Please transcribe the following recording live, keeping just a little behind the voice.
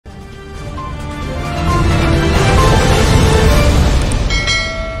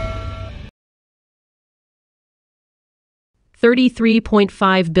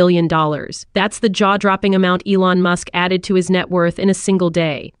$33.5 billion. That's the jaw-dropping amount Elon Musk added to his net worth in a single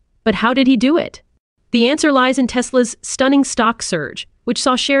day. But how did he do it? The answer lies in Tesla's stunning stock surge, which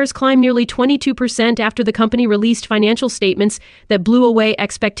saw shares climb nearly 22% after the company released financial statements that blew away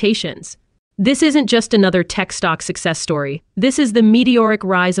expectations. This isn't just another tech stock success story. This is the meteoric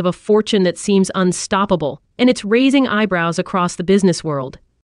rise of a fortune that seems unstoppable, and it's raising eyebrows across the business world.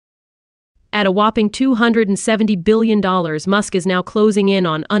 At a whopping $270 billion, Musk is now closing in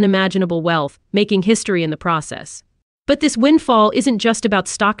on unimaginable wealth, making history in the process. But this windfall isn't just about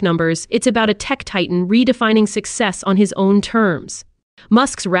stock numbers, it's about a tech titan redefining success on his own terms.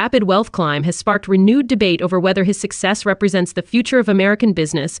 Musk's rapid wealth climb has sparked renewed debate over whether his success represents the future of American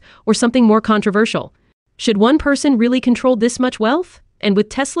business or something more controversial. Should one person really control this much wealth? And with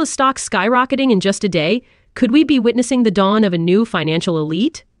Tesla stock skyrocketing in just a day, could we be witnessing the dawn of a new financial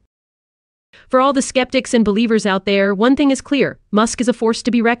elite? For all the skeptics and believers out there, one thing is clear: Musk is a force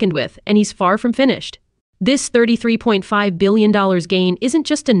to be reckoned with, and he's far from finished. This $33.5 billion gain isn't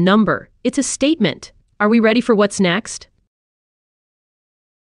just a number, it's a statement. Are we ready for what's next?